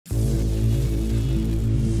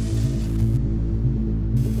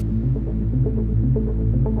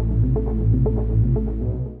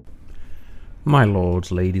My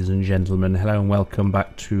lords, ladies and gentlemen, hello and welcome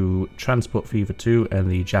back to Transport Fever 2 and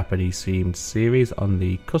the Japanese themed series on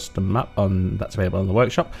the custom map that's available in the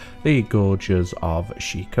workshop, the Gorges of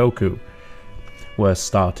Shikoku. We're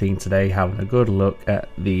starting today having a good look at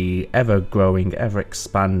the ever-growing,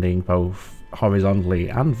 ever-expanding, both horizontally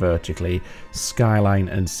and vertically, skyline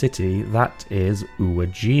and city that is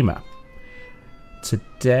Uwajima.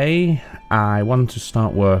 Today I want to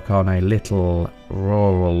start work on a little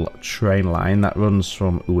rural train line that runs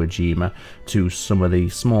from Uwajima to some of the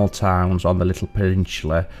small towns on the little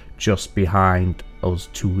peninsula just behind us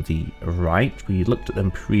to the right. We looked at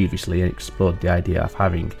them previously and explored the idea of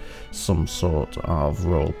having some sort of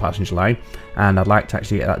rural passenger line, and I'd like to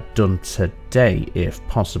actually get that done today if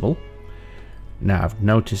possible. Now, I've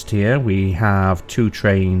noticed here we have two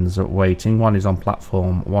trains waiting. One is on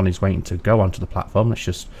platform, one is waiting to go onto the platform. Let's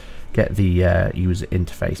just get the user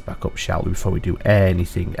interface back up, shall we, before we do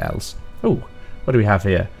anything else. Oh, what do we have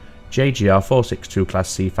here? JGR 462 Class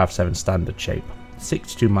C57 standard shape,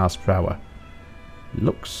 62 miles per hour.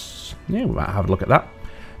 Looks, yeah, we might have a look at that.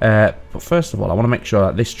 But first of all, I want to make sure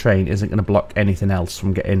that this train isn't going to block anything else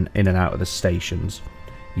from getting in and out of the stations.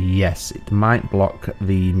 Yes, it might block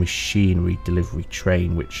the machinery delivery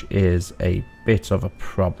train, which is a bit of a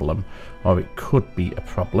problem, or it could be a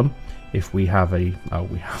problem if we have we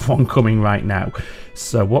have one coming right now.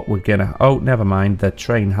 So what we're gonna, oh, never mind, the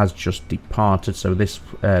train has just departed, so this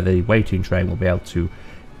the waiting train will be able to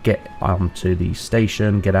get onto the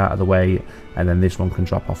station, get out of the way, and then this one can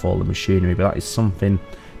drop off all the machinery. But that is something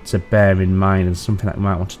to bear in mind, and something that we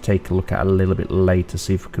might want to take a look at a little bit later,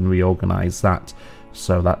 see if we can reorganize that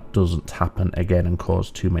so that doesn't happen again and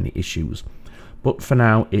cause too many issues. But for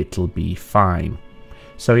now, it'll be fine.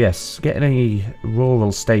 So yes, getting a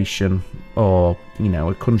rural station, or you know,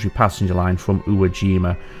 a country passenger line from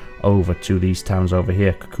Uwajima over to these towns over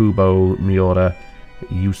here, Kakubo, Miura,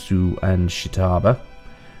 Yusu and Shitaba.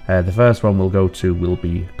 The first one we'll go to will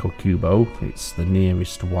be Kokubo. It's the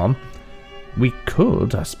nearest one. We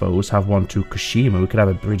could, I suppose, have one to Kashima. We could have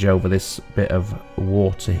a bridge over this bit of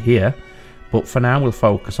water here. But for now, we'll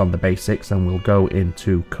focus on the basics and we'll go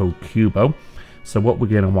into Kokubo. So what we're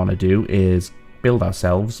going to want to do is build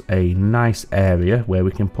ourselves a nice area where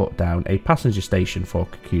we can put down a passenger station for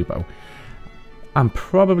Kokubo. I'm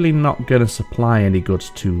probably not going to supply any goods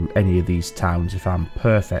to any of these towns, if I'm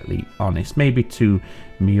perfectly honest. Maybe to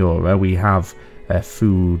Miura. We have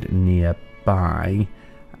food nearby.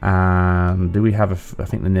 And do we have I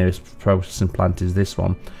think the nearest processing plant is this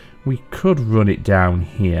one. We could run it down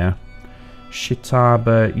here.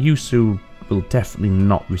 Shitaba, Yusu will definitely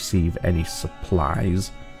not receive any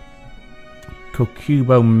supplies.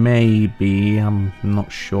 Kokubo maybe, I'm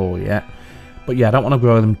not sure yet. But yeah, I don't want to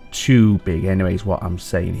grow them too big anyway, is what I'm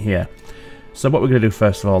saying here. So what we're going to do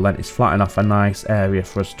first of all then is flatten off a nice area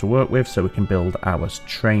for us to work with so we can build our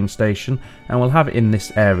train station. And we'll have it in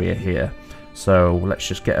this area here. So let's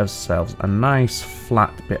just get ourselves a nice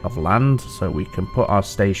flat bit of land so we can put our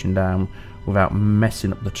station down without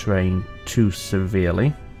messing up the train too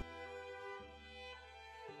severely.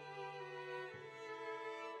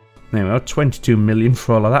 There we go, 22 million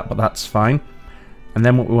for all of that, but that's fine. And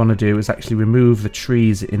then what we want to do is actually remove the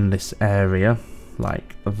trees in this area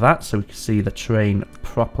like that so we can see the train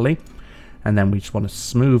properly. And then we just want to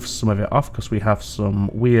smooth some of it off because we have some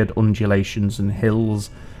weird undulations and hills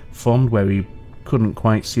formed where we couldn't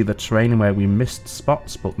quite see the train and where we missed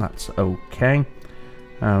spots, but that's okay.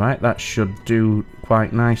 Alright, that should do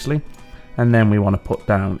quite nicely. And then we want to put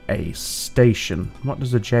down a station. What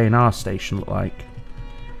does a J&R station look like?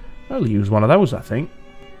 I'll use one of those, I think.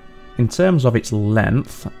 In terms of its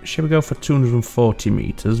length, should we go for 240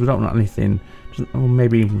 meters? We don't want anything, or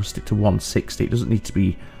maybe we'll stick to 160. It doesn't need to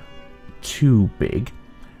be too big.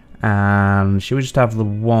 And should we just have the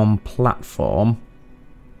one platform?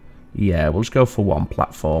 Yeah, we'll just go for one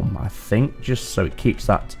platform, I think, just so it keeps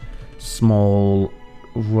that small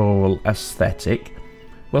rural aesthetic.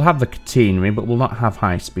 We'll have the catenary, but we'll not have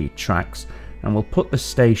high-speed tracks. And we'll put the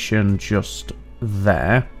station just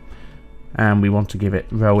there. And we want to give it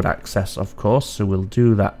road access, of course, so we'll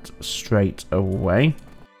do that straight away.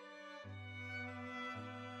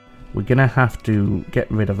 We're going to have to get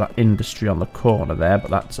rid of that industry on the corner there,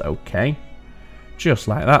 but that's okay. Just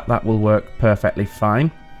like that, that will work perfectly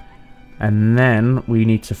fine. And then we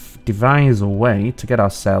need to devise a way to get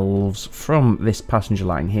ourselves from this passenger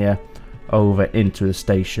line here over into the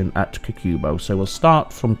station at Kokubo. So we'll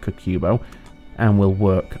start from Kokubo and we'll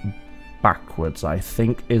work backwards, I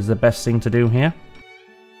think is the best thing to do here.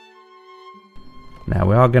 Now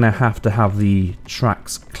we are going to have the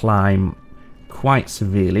tracks climb quite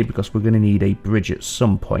severely because we're going to need a bridge at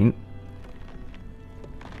some point.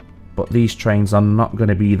 But these trains are not going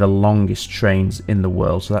to be the longest trains in the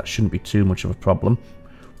world, so that shouldn't be too much of a problem.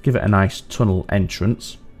 Give it a nice tunnel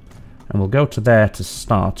entrance, and we'll go to there to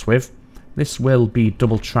start with. This will be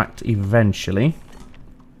double tracked eventually.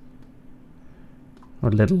 A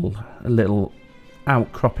little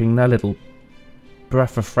outcropping there, little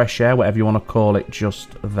breath of fresh air, whatever you want to call it,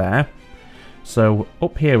 just there. So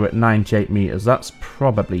up here at 98 meters, that's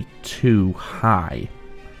probably too high.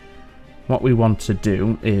 What we want to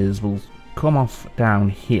do is we'll come off down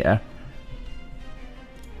here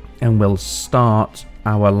and we'll start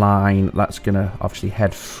our line that's going to obviously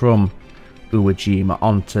head from Uwajima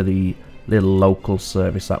onto the little local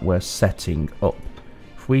service that we're setting up.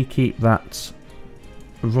 If we keep that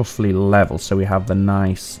roughly level so we have the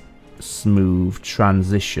nice smooth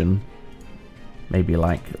transition, maybe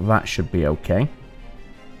like that should be okay,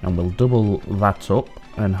 and we'll double that up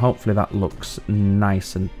and hopefully that looks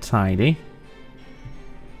nice and tidy.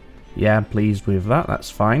 Yeah, I'm pleased with that,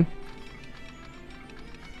 that's fine.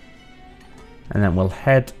 And then we'll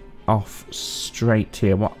head off straight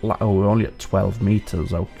here. Oh, we're only at 12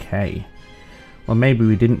 meters, okay. Well, maybe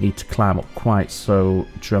we didn't need to climb up quite so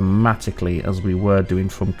dramatically as we were doing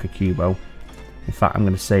from Kokubo. In fact, I'm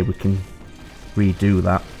going to say we can redo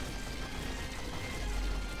that.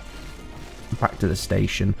 Back to the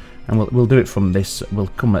station, and we'll do it from this. We'll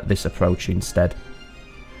come at this approach instead.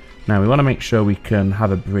 Now we want to make sure we can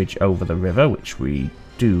have a bridge over the river, which we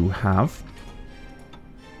do have.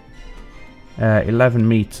 11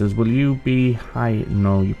 meters. Will you be high?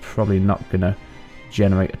 No, you're probably not gonna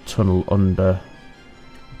generate a tunnel under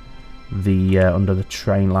the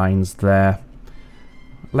train lines there.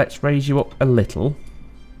 Let's raise you up a little.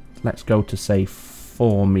 Let's go to say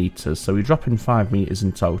 4 meters. So we're dropping 5 meters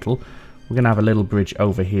in total. We're going to have a little bridge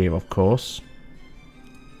over here, of course.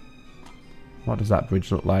 What does that bridge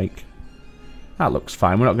look like? That looks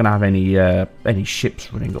fine. We're not going to have any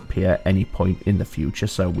ships running up here at any point in the future,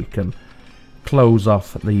 so we can close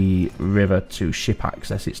off the river to ship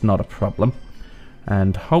access. It's not a problem.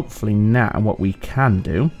 And hopefully now what we can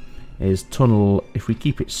do is tunnel, if we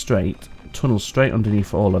keep it straight, tunnel straight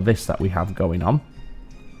underneath all of this that we have going on.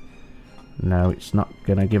 No, it's not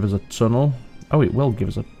going to give us a tunnel. Oh, it will give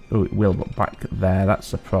us a... Oh, it will, but back there,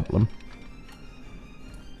 that's a problem.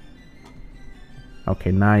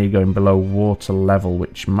 Okay, now you're going below water level,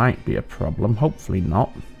 which might be a problem. Hopefully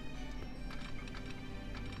not.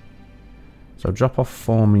 So drop off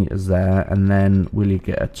 4 meters there, and then will you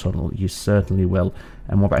get a tunnel? You certainly will.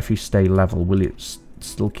 And what about if you stay level? Will it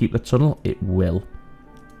still keep the tunnel? It will.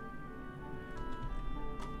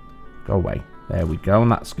 Go away. There we go,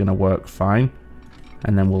 and that's going to work fine.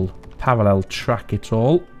 And then we'll parallel track it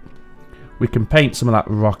all. We can paint some of that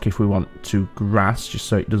rock if we want to grass, just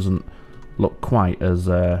so it doesn't look quite as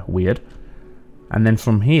weird. And then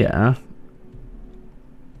from here,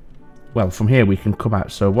 well, from here we can come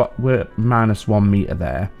out. So what, we're minus 1 meter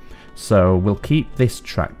there. So we'll keep this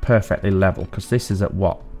track perfectly level, because this is at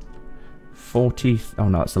what? 40, oh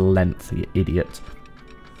no, it's the length, you idiot.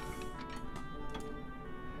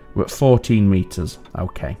 We're at 14 meters,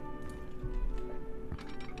 okay.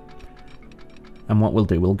 And what we'll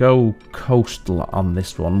do, we'll go coastal on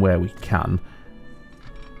this one where we can,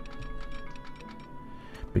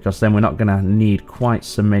 because then we're not going to need quite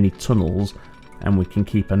so many tunnels, and we can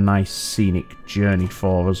keep a nice scenic journey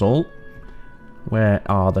for us all. Where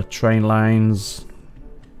are the train lines?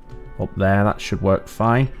 Up there, that should work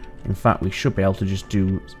fine. In fact, we should be able to just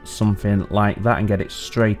do something like that and get it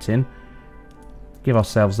straight in. Give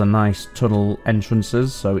ourselves a nice tunnel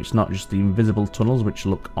entrances, so it's not just the invisible tunnels which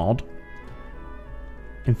look odd.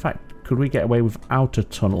 In fact, could we get away without a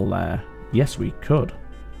tunnel there? Yes, we could.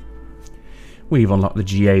 We've unlocked the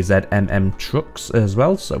GAZMM trucks as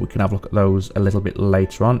well, so we can have a look at those a little bit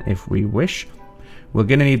later on if we wish. We're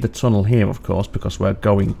going to need the tunnel here, of course, because we're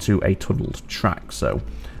going to a tunneled track, so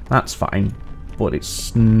that's fine. But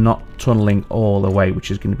it's not tunneling all the way,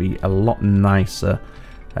 which is going to be a lot nicer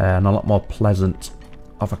and a lot more pleasant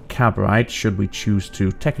of a cab ride, should we choose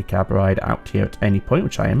to take a cab ride out here at any point,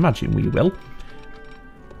 which I imagine we will.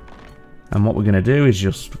 And what we're going to do is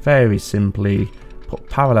just very simply put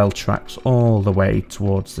parallel tracks all the way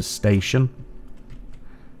towards the station.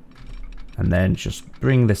 And then just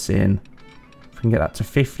bring this in. If we can get that to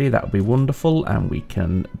 50, that would be wonderful, and we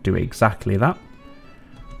can do exactly that.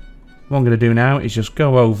 What I'm going to do now is just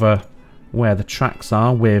go over where the tracks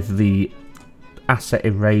are with the asset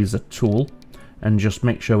eraser tool, and just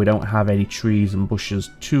make sure we don't have any trees and bushes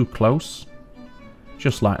too close.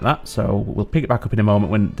 Just like that. So we'll pick it back up in a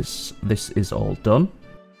moment when this is all done.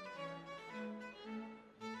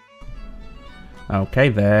 Okay,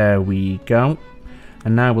 there we go.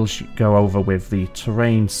 And now we'll go over with the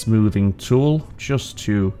terrain smoothing tool just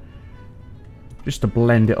to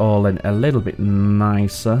blend it all in a little bit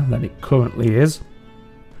nicer than it currently is.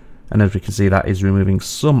 And as we can see, that is removing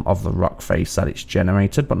some of the rock face that it's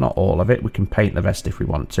generated, but not all of it. We can paint the rest if we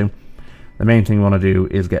want to. The main thing we want to do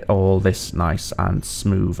is get all this nice and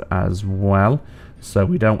smooth as well, so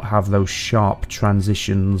we don't have those sharp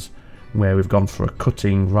transitions where we've gone for a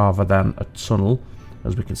cutting rather than a tunnel,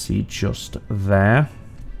 as we can see just there.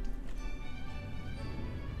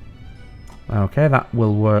 Okay, that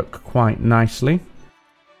will work quite nicely.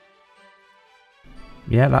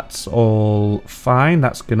 Yeah, that's all fine.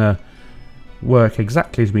 That's going to work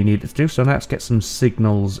exactly as we need it to do. So now let's get some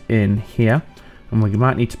signals in here. And we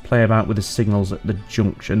might need to play about with the signals at the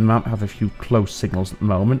junction. We might have a few close signals at the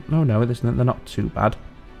moment. No, they're not too bad.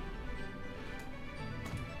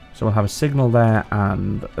 So we'll have a signal there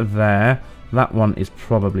and there. That one is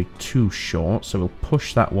probably too short, so we'll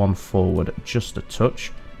push that one forward just a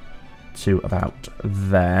touch to about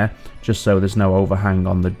there, just so there's no overhang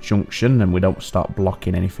on the junction and we don't start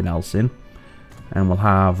blocking anything else in. And we'll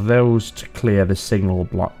have those to clear the signal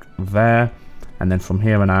block there, and then from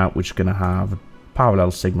here on out we're just going to have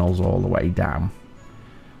parallel signals all the way down.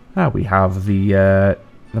 Now we have the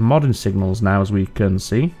modern signals now, as we can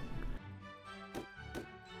see.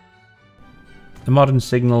 The modern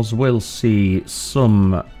signals will see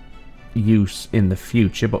some use in the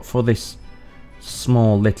future, but for this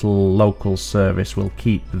small little local service we'll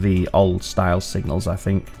keep the old style signals, I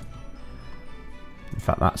think. In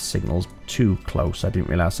fact, that signal's too close. I didn't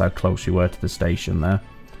realise how close we were to the station there.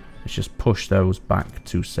 Let's just push those back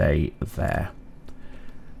to, say, there.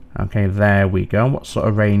 Okay, there we go. What sort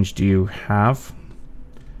of range do you have?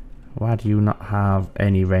 Why do you not have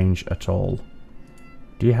any range at all?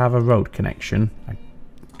 Do you have a road connection? I'm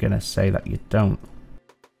gonna say that you don't.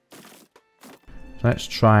 Let's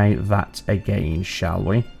try that again, shall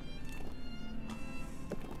we?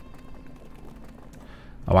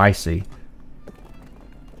 Oh, I see.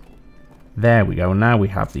 There we go. Now we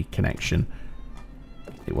have the connection.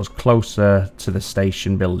 It was closer to the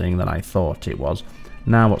station building than I thought it was.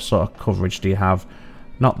 Now what sort of coverage do you have?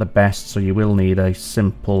 Not the best, so you will need a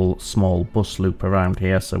simple small bus loop around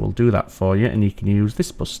here. So we'll do that for you, and you can use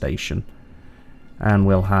this bus station. And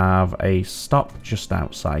we'll have a stop just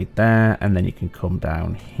outside there, and then you can come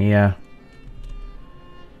down here,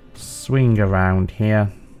 swing around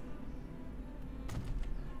here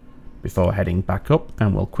before heading back up,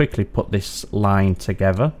 and we'll quickly put this line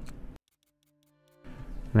together.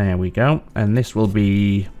 There we go, and this will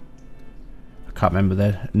be, I can't remember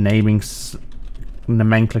the naming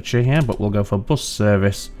nomenclature here, but we'll go for bus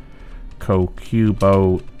service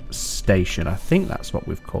Kokubo station. I think that's what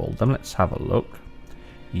we've called them. Let's have a look.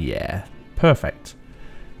 Yeah, perfect.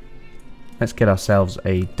 Let's get ourselves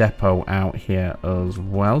a depot out here as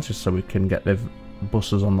well, just so we can get the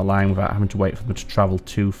buses on the line without having to wait for them to travel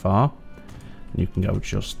too far. And you can go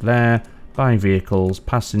just there, buy vehicles,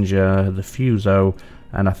 passenger, the Fuso,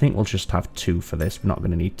 and I think we'll just have 2 for this. We're not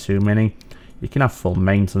going to need too many. You can have full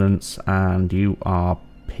maintenance, and you are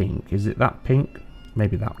pink. Is it that pink?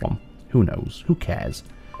 Maybe that one. Who knows? Who cares?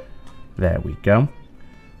 There we go.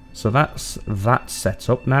 So that's that set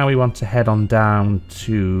up. Now we want to head on down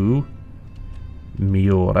to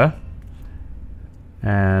Miura.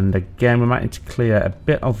 And again, we might need to clear a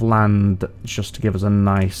bit of land just to give us a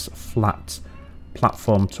nice flat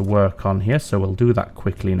platform to work on here. So we'll do that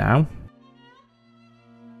quickly now.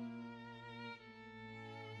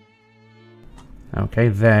 Okay,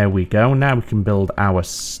 there we go. Now we can build our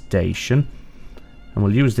station. And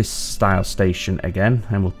we'll use this style station again.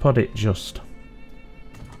 And we'll put it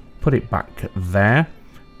back there.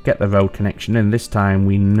 Get the road connection in. This time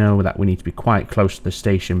we know that we need to be quite close to the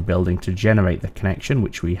station building to generate the connection,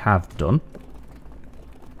 which we have done.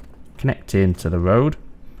 Connect into the road.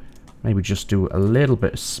 Maybe just do a little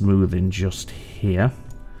bit of smoothing just here.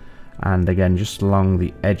 And again, just along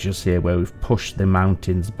the edges here where we've pushed the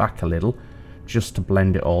mountains back a little, just to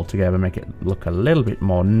blend it all together, make it look a little bit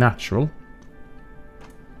more natural.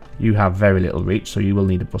 You have very little reach, so you will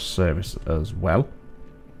need a bus service as well.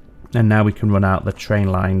 And now we can run out the train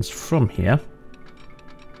lines from here.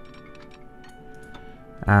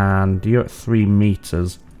 And you're at 3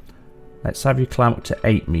 meters. Let's have you climb up to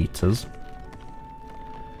 8 meters.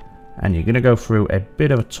 And you're going to go through a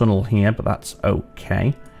bit of a tunnel here, but that's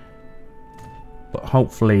okay. But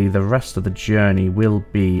hopefully the rest of the journey will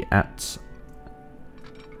be at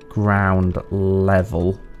ground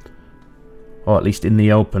level. Or at least in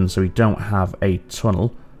the open, so we don't have a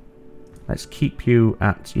tunnel. Let's keep you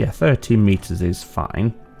at, yeah, 13 meters is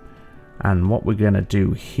fine. And what we're going to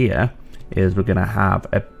do here is we're going to have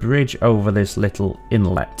a bridge over this little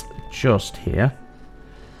inlet just here.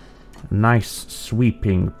 A nice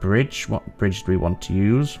sweeping bridge. What bridge do we want to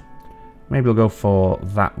use? Maybe we'll go for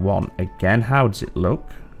that one again. How does it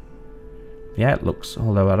look? Yeah, it looks,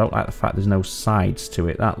 although I don't like the fact there's no sides to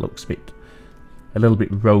it. That looks a little bit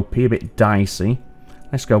ropey, a bit dicey.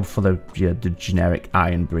 Let's go for the generic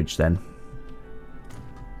iron bridge then.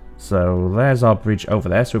 So there's our bridge over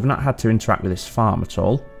there. So we've not had to interact with this farm at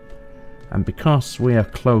all. And because we are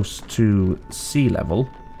close to sea level,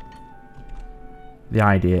 the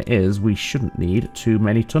idea is we shouldn't need too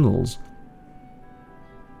many tunnels.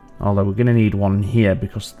 Although we're going to need one here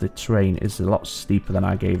because the terrain is a lot steeper than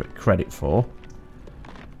I gave it credit for.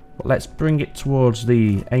 But let's bring it towards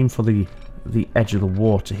aim for the edge of the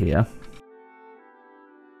water here.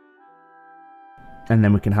 And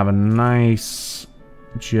then we can have a nice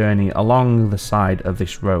journey along the side of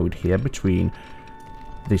this road here between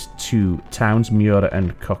these two towns, Myoten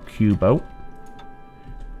and Kokubo.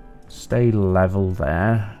 Stay level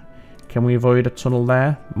there. Can we avoid a tunnel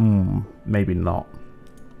there? Maybe not.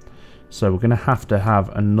 So we're going to have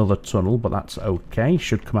another tunnel, but that's okay.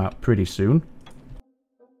 Should come out pretty soon.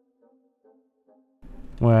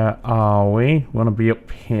 Where are we? We want to be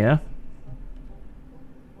up here.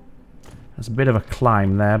 There's a bit of a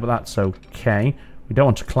climb there, but that's okay. We don't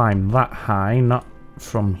want to climb that high, not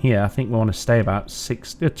from here. I think we want to stay about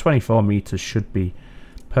 24 meters should be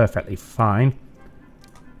perfectly fine.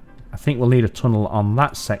 I think we'll need a tunnel on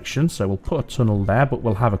that section, so we'll put a tunnel there, but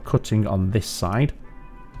we'll have a cutting on this side.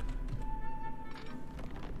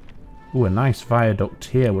 Ooh, a nice viaduct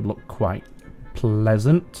here would look quite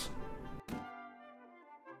pleasant.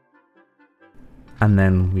 And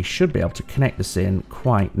then we should be able to connect this in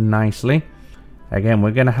quite nicely. Again,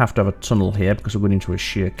 we're going to have a tunnel here because we're going into a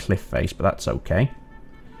sheer cliff face, but that's okay.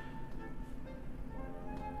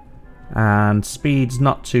 And speed's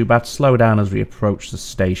not too bad. Slow down as we approach the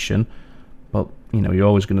station. But, you know, you're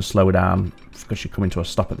always going to slow down because you're coming to a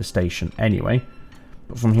stop at the station anyway.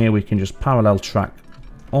 But from here we can just parallel track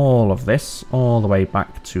all of this all the way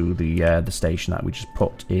back to the station that we just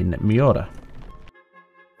put in Myoten.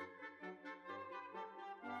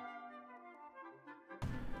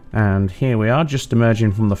 And here we are, just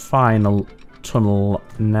emerging from the final tunnel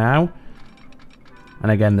now.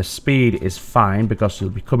 And again, the speed is fine because you'll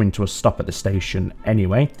be coming to a stop at the station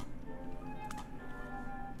anyway.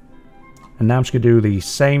 And now I'm just going to do the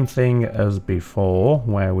same thing as before,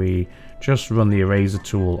 where we just run the eraser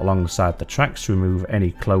tool alongside the tracks to remove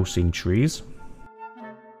any close-in trees.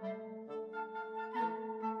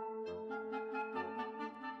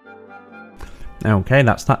 Okay,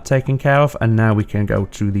 that's that taken care of, and now we can go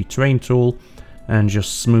to the terrain tool and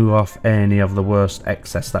just smooth off any of the worst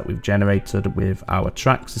excess that we've generated with our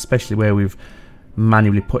tracks, especially where we've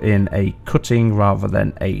manually put in a cutting rather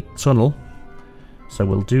than a tunnel. So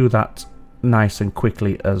we'll do that nice and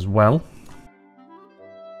quickly as well.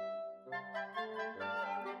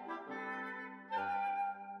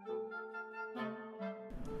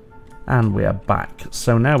 And we are back.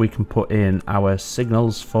 So now we can put in our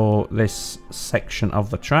signals for this section of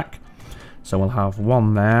the track. So we'll have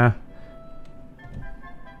one there,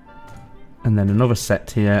 and then another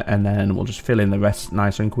set here, and then we'll just fill in the rest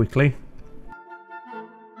nice and quickly.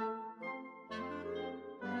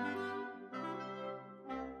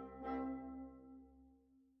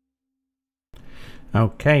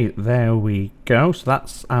 Okay, there we go. So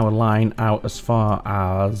that's our line out as far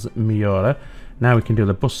as Myoten. Now we can do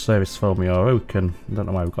the bus service for Myoten. I don't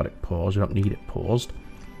know why we've got it paused. We don't need it paused.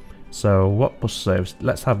 So what bus service?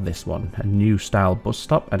 Let's have this one. A new style bus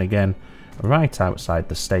stop. And again, right outside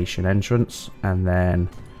the station entrance. And then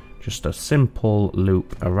just a simple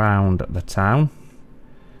loop around the town.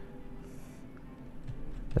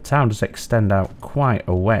 The town does extend out quite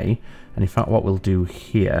a way. And in fact, what we'll do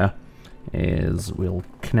here is we'll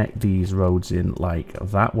connect these roads in like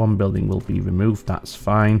that. One building will be removed. That's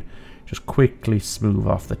fine. Just quickly smooth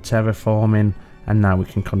off the terraforming, and now we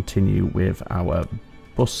can continue with our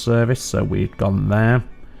bus service. So we've gone there,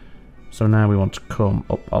 so now we want to come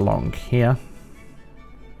up along here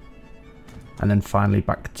and then finally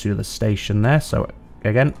back to the station there. So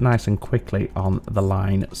again, nice and quickly on the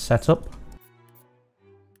line setup.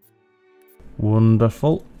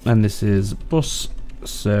 Wonderful. And this is bus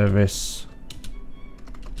service,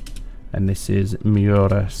 and this is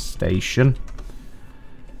Myoten station.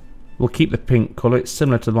 We'll keep the pink colour. It's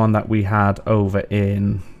similar to the one that we had over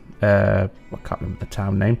in, I can't remember the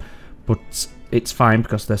town name, but it's fine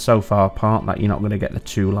because they're so far apart that you're not going to get the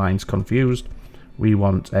two lines confused. We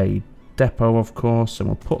want a depot, of course, and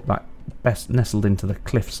we'll put that best nestled into the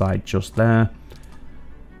cliffside just there.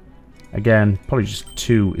 Again, probably just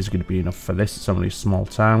 2 is going to be enough for this. It's only a small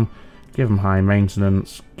town. Give them high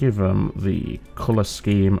maintenance, give them the colour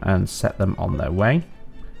scheme, and set them on their way.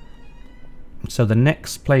 So the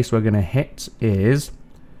next place we're going to hit is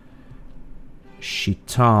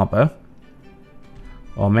Shitaba.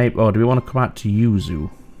 Or maybe, or do we want to come out to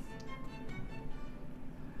Yuzu?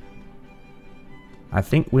 I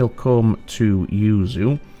think we'll come to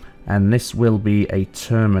Yuzu, and this will be a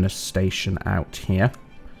terminus station out here.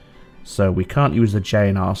 So we can't use the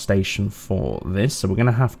JNR station for this, so we're going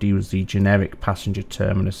to have to use the generic passenger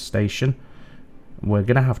terminus station. We're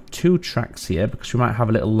going to have 2 tracks here, because we might have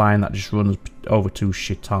a little line that just runs over to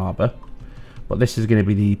Shitaba. But this is going to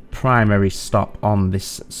be the primary stop on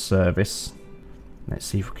this service. Let's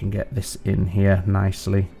see if we can get this in here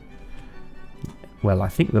nicely. Well, I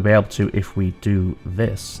think they'll be able to if we do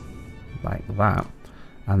this, like that,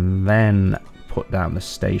 and then put down the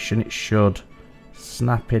station. It should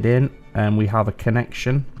snap it in, and we have a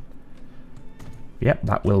connection. Yep,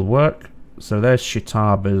 that will work. So there's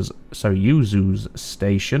Shitaba's, so Yuzu's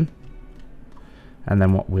station. And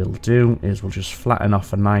then what we'll do is we'll just flatten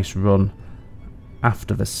off a nice run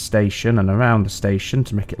after the station and around the station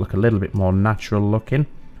to make it look a little bit more natural looking.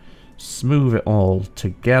 Smooth it all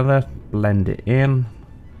together, blend it in,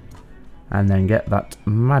 and then get that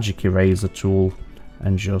magic eraser tool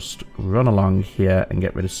and just run along here and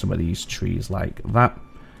get rid of some of these trees like that.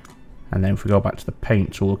 And then if we go back to the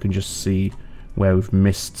paint tool, we can just see where we've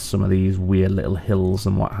missed some of these weird little hills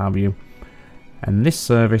and what have you. And this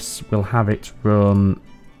service will have it run,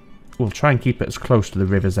 we'll try and keep it as close to the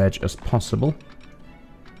river's edge as possible.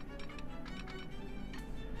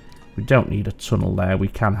 We don't need a tunnel there, we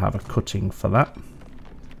can have a cutting for that.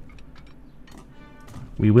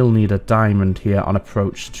 We will need a diamond here on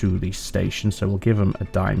approach to the station, so we'll give them a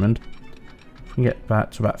diamond. If we can get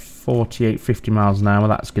back to about 48, 50 miles an hour,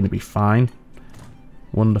 that's going to be fine.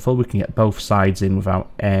 Wonderful, we can get both sides in without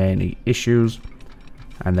any issues.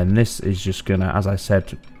 And then this is just going to, as I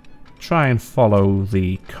said, try and follow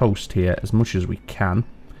the coast here as much as we can.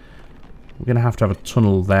 We're going to have a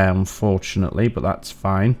tunnel there, unfortunately, but that's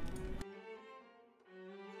fine.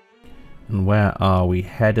 And where are we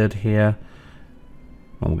headed here?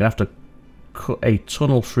 Well, we're going to have to cut a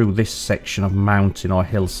tunnel through this section of mountain or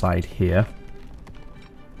hillside here.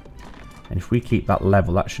 And if we keep that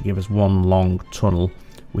level, that should give us one long tunnel,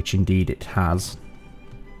 which indeed it has.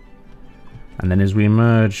 And then as we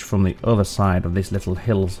emerge from the other side of this little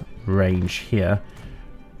hills range here,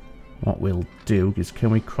 what we'll do is,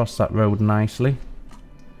 can we cross that road nicely?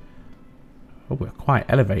 Oh, we're quite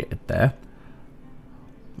elevated there.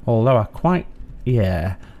 Although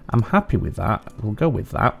yeah, I'm happy with that. We'll go with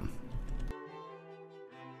that.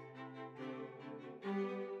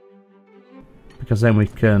 Because then we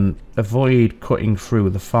can avoid cutting through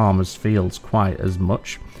the farmers' fields quite as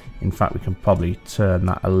much. In fact, we can probably turn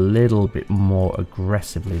that a little bit more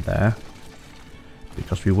aggressively there.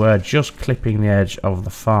 Because we were just clipping the edge of the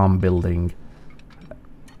farm building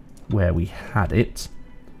where we had it.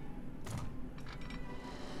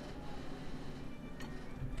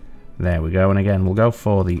 There we go, and again we'll go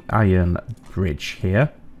for the iron bridge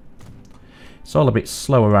here. It's all a bit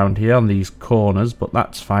slow around here on these corners, but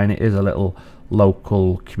that's fine. It is a little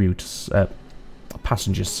local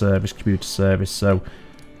passenger service, commuter service, so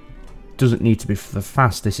doesn't need to be the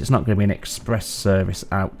fastest. It's not going to be an express service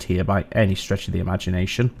out here by any stretch of the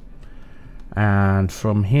imagination. And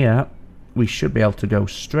from here we should be able to go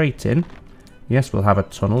straight in. Yes, we'll have a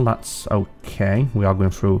tunnel, that's okay. We are going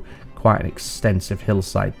through quite an extensive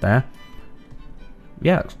hillside there.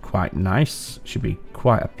 Yeah, it's quite nice. Should be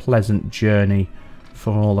quite a pleasant journey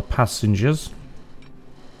for all the passengers.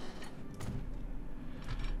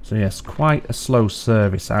 So yes, quite a slow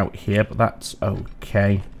service out here, but that's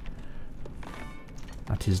okay.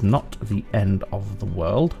 That is not the end of the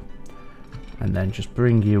world. And then just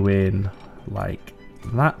bring you in like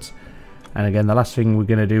that. And again, the last thing we're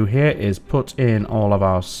going to do here is put in all of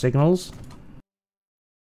our signals.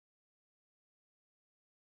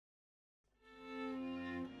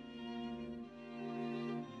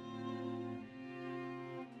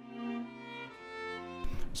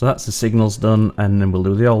 So that's the signals done, and then we'll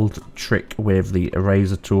do the old trick with the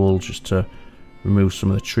eraser tool just to remove some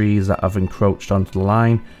of the trees that have encroached onto the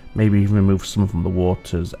line. Maybe even remove some from the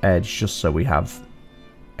water's edge, just so we have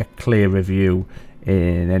a clearer view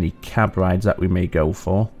in any cab rides that we may go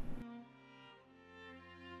for.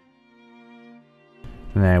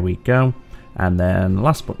 There we go. And then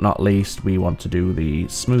last but not least, we want to do the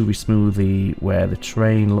smoothie where the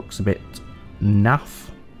terrain looks a bit naff.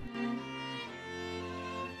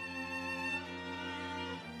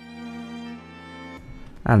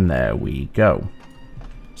 And there we go.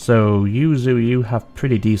 So Yuzu, you have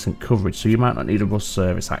pretty decent coverage, so you might not need a bus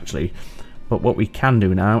service actually. But what we can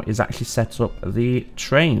do now is actually set up the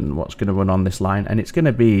train, what's going to run on this line, and it's going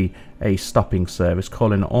to be a stopping service,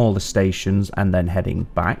 calling all the stations and then heading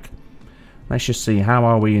back. Let's just see, how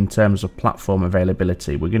are we in terms of platform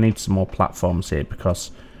availability? We're going to need some more platforms here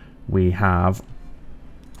because we have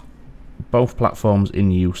both platforms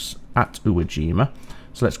in use at Uwajima.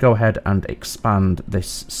 So let's go ahead and expand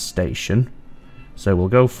this station. So we'll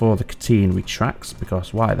go for the catenary tracks,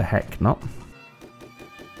 because why the heck not?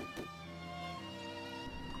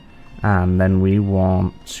 And then we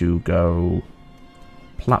want to go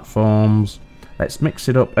platforms. Let's mix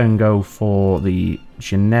it up and go for the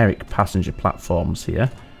generic passenger platforms here,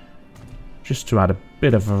 just to add a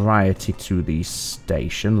bit of variety to the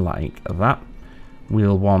station like that.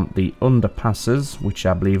 We'll want the underpasses, which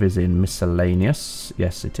I believe is in miscellaneous.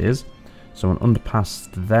 Yes, it is. So an underpass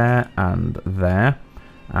there and there.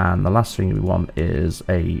 And the last thing we want is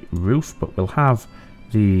a roof, but we'll have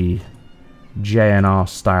the JNR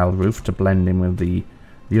style roof to blend in with the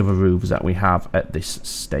other roofs that we have at this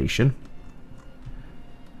station.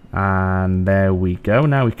 And there we go.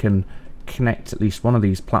 Now we can connect at least one of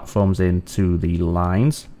these platforms into the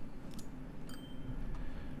lines.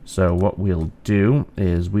 So what we'll do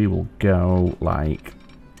is we will go like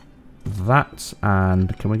that,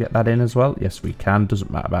 and can we get that in as well? Yes, we can.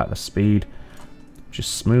 Doesn't matter about the speed.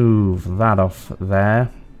 Just smooth that off there.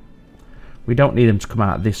 We don't need them to come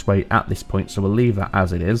out this way at this point, so we'll leave that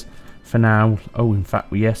as it is for now. Oh, in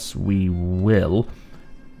fact, yes, we will.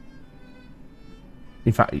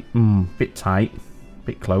 In fact, bit tight,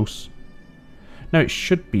 bit close. No, it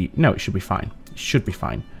should be fine. It should be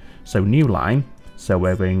fine. So new line. So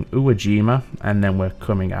we're going Uwajima, and then we're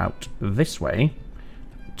coming out this way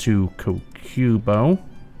to Kokubo.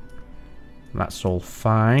 That's all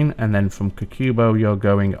fine. And then from Kokubo, you're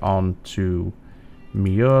going on to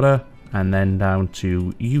Miura, and then down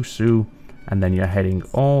to Yusu, and then you're heading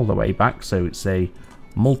all the way back. So it's a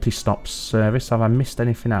multi-stop service. Have I missed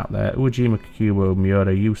anything out there? Uwajima, Kokubo,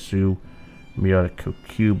 Miura, Yusu, Miura,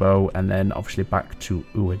 Kokubo, and then obviously back to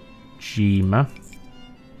Uwajima.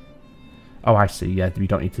 Oh, I see. Yeah, we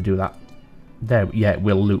don't need to do that. There, yeah, it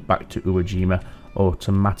will loop back to Uwajima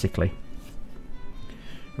automatically.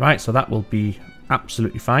 Right, so that will be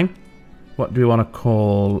absolutely fine. What do we want to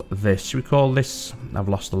call this? Should we call this... I've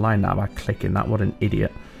lost the line now by clicking that. What an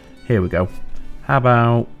idiot. Here we go. How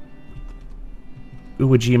about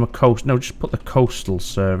Uwajima Coast? No, just put the coastal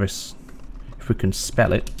service. If we can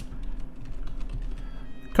spell it.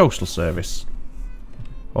 Coastal service.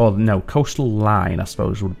 Or no, coastal line, I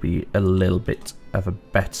suppose, would be a little bit of a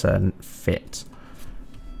better fit.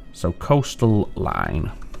 So coastal line.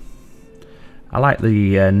 I like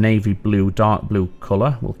the navy blue, dark blue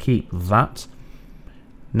colour. We'll keep that.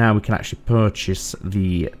 Now we can actually purchase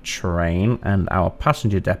the train, and our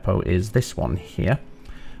passenger depot is this one here.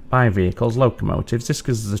 Buy vehicles, locomotives. This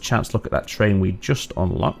gives us a chance to look at that train we just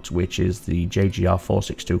unlocked, which is the JGR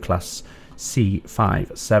 462 class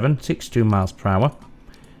C57, 62 miles per hour.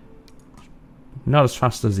 Not as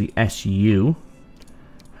fast as the SU.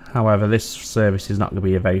 However, this service is not going to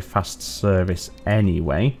be a very fast service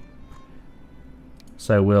anyway.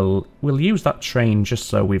 So we'll use that train just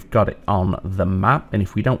so we've got it on the map, and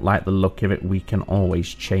if we don't like the look of it, we can always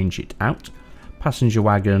change it out. Passenger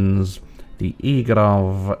wagons, the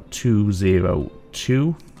Igorov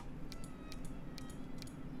 202.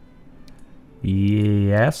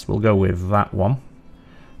 Yes, we'll go with that one.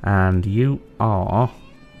 And you are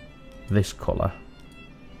this colour.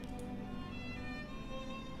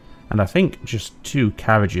 And I think just 2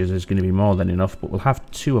 carriages is going to be more than enough, but we'll have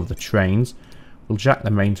 2 of the trains. We'll jack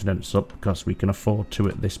the maintenance up because we can afford to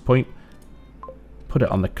at this point. Put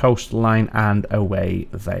it on the coastal line, and away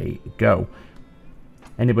they go.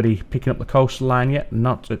 Anybody picking up the coastal line yet?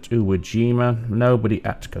 Not at Uwajima, nobody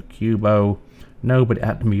at Kokubo, nobody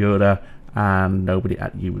at Miura, and nobody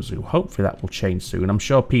at Yuzu. Hopefully that will change soon. I'm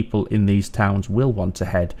sure people in these towns will want to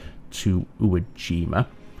head to Uwajima.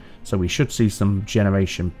 So we should see some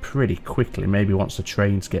generation pretty quickly. Maybe once the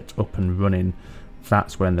trains get up and running,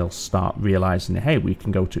 that's when they'll start realising, hey, we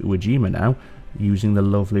can go to Uwajima now using the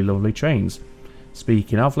lovely, lovely trains.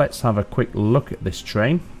 Speaking of, let's have a quick look at this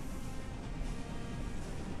train.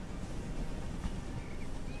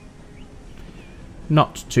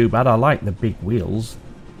 Not too bad. I like the big wheels.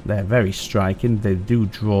 They're very striking. They do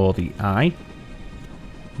draw the eye.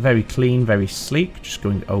 Very clean, very sleek. Just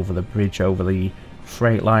going over the bridge, over the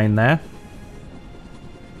freight line there.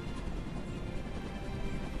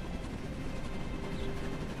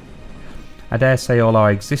 I dare say all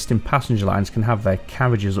our existing passenger lines can have their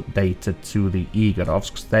carriages updated to the Igorovs,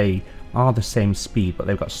 because they are the same speed, but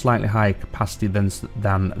they've got slightly higher capacity than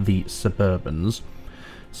the Suburbans.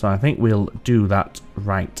 So I think we'll do that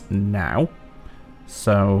right now.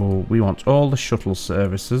 So we want all the shuttle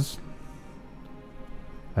services.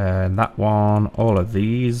 That one, all of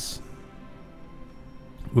these.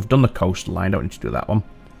 We've done the coastal line, don't need to do that one.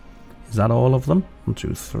 Is that all of them? 1,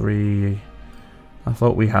 2, 3. I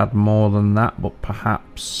thought we had more than that, but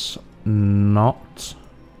perhaps not.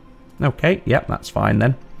 Okay, yep, that's fine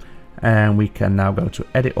then. And we can now go to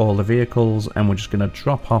edit all the vehicles, and we're just going to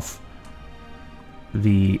drop off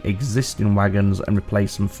the existing wagons and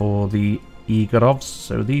replace them for the Igorovs.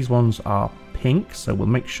 So these ones are pink, so we'll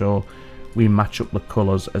make sure we match up the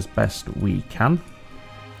colours as best we can.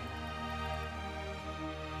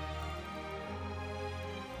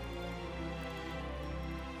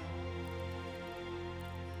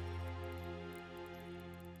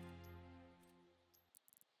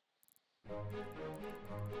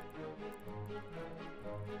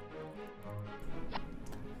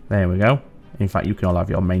 There we go. In fact, you can all have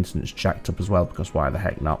your maintenance jacked up as well, because why the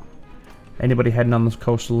heck not? Anybody heading on this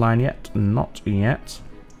coastal line yet? Not yet.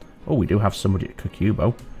 Oh, we do have somebody at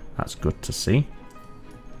Kokubo. That's good to see.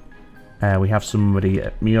 We have somebody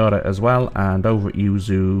at Miura as well, and over at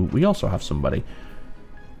Yuzu we also have somebody.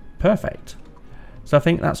 Perfect. So I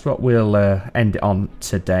think that's what we'll end it on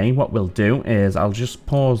today. What we'll do is I'll just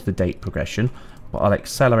pause the date progression, but I'll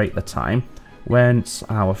accelerate the time. Once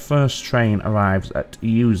our first train arrives at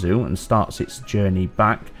Yuzu and starts its journey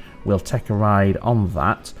back, we'll take a ride on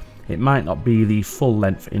that. It might not be the full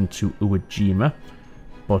length into Uejima,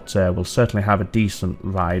 but we'll certainly have a decent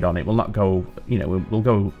ride on it. We'll not go, you know, we'll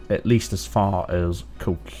go at least as far as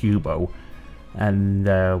Kokubo, and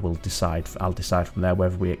I'll decide from there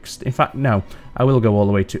whether we in fact, no, I will go all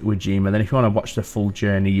the way to Uejima. Then if you want to watch the full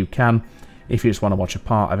journey, you can. If you just want to watch a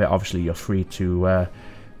part of it, obviously you're free to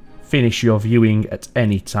finish your viewing at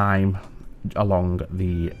any time along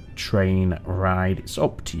the train ride. It's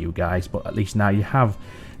up to you guys, but at least now you have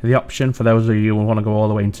the option. For those of you who want to go all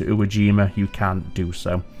the way into Uejima, you can do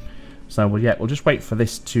so. So well, yeah, we'll just wait for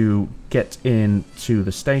this to get into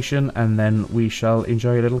the station, and then we shall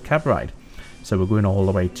enjoy a little cab ride. So we're going all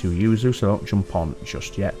the way to Yuzu, so don't jump on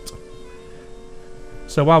just yet.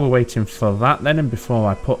 So while we're waiting for that then, and before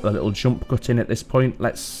I put the little jump cut in at this point,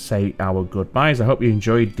 let's say our goodbyes. I hope you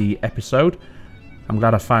enjoyed the episode. I'm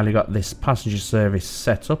glad I finally got this passenger service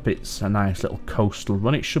set up. It's a nice little coastal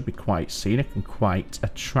run. It should be quite scenic and quite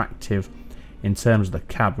attractive in terms of the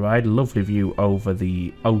cab ride. Lovely view over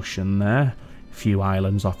the ocean there. A few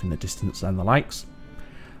islands off in the distance and the likes.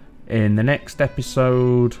 In the next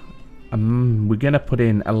episode, we're going to put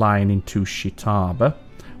in a line into Shitaba.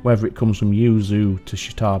 Whether it comes from Yuzu to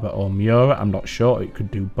Shitaba or Miura, I'm not sure. It could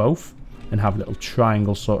do both and have a little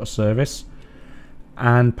triangle sort of service.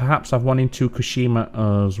 And perhaps have one into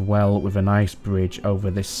Kushima as well, with a nice bridge over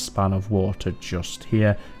this span of water just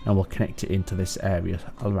here, and we'll connect it into this area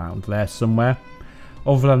around there somewhere.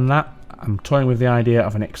 Other than that, I'm toying with the idea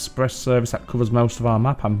of an express service that covers most of our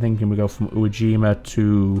map. I'm thinking we go from Uejima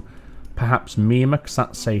to perhaps Mima, because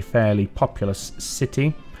that's a fairly populous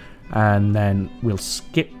city. And then we'll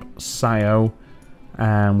skip Sayo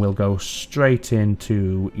and we'll go straight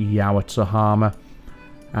into Yawatohama,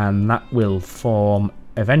 and that will form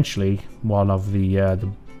eventually one of the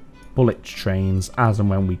bullet trains as and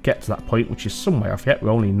when we get to that point, which is some way off yet. We're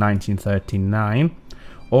only in 1939,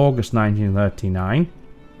 August 1939,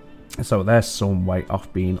 so they're some way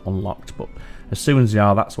off being unlocked, but as soon as they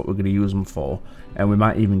are, that's what we're going to use them for. And we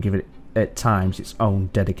might even give it at times its own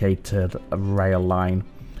dedicated rail line,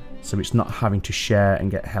 so it's not having to share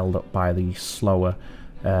and get held up by the slower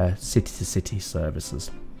city-to-city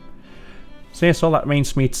services. So yes, all that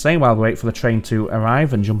remains for me to say while we wait for the train to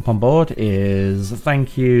arrive and jump on board is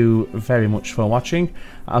thank you very much for watching.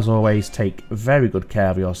 As always, take very good care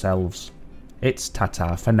of yourselves. It's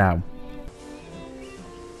ta-ta for now.